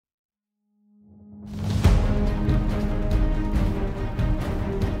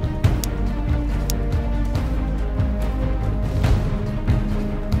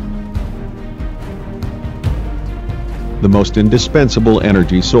The most indispensable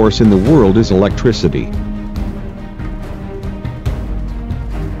energy source in the world is electricity.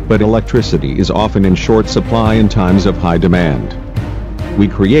 But electricity is often in short supply in times of high demand. We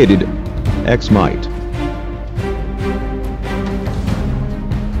created Xmight.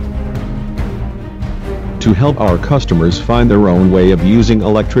 To help our customers find their own way of using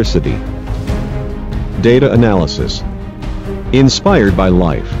electricity. Data analysis. Inspired by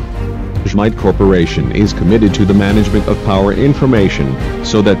life. Xmight Corporation is committed to the management of power information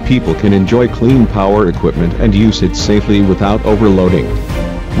so that people can enjoy clean power equipment and use it safely without overloading.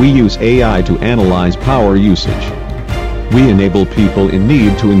 We use AI to analyze power usage. We enable people in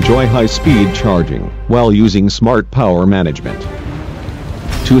need to enjoy high-speed charging while using smart power management.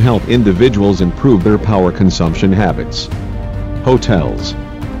 To help individuals improve their power consumption habits. Hotels,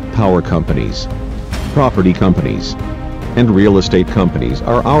 power companies, property companies, and real estate companies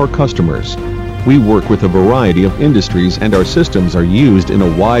are our customers. We work with a variety of industries and our systems are used in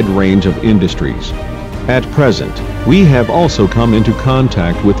a wide range of industries. At present, we have also come into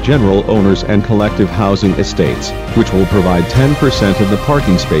contact with general owners and collective housing estates, which will provide 10% of the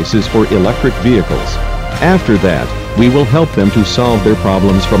parking spaces for electric vehicles. After that, we will help them to solve their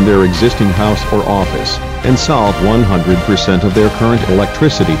problems from their existing house or office, and solve 100% of their current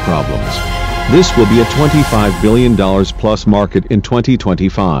electricity problems. This will be a $25 billion plus market in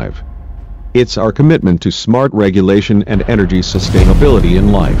 2025. It's our commitment to smart regulation and energy sustainability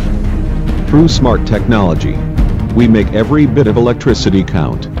in life. Through smart technology, we make every bit of electricity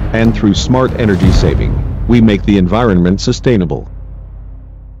count, and through smart energy saving, we make the environment sustainable.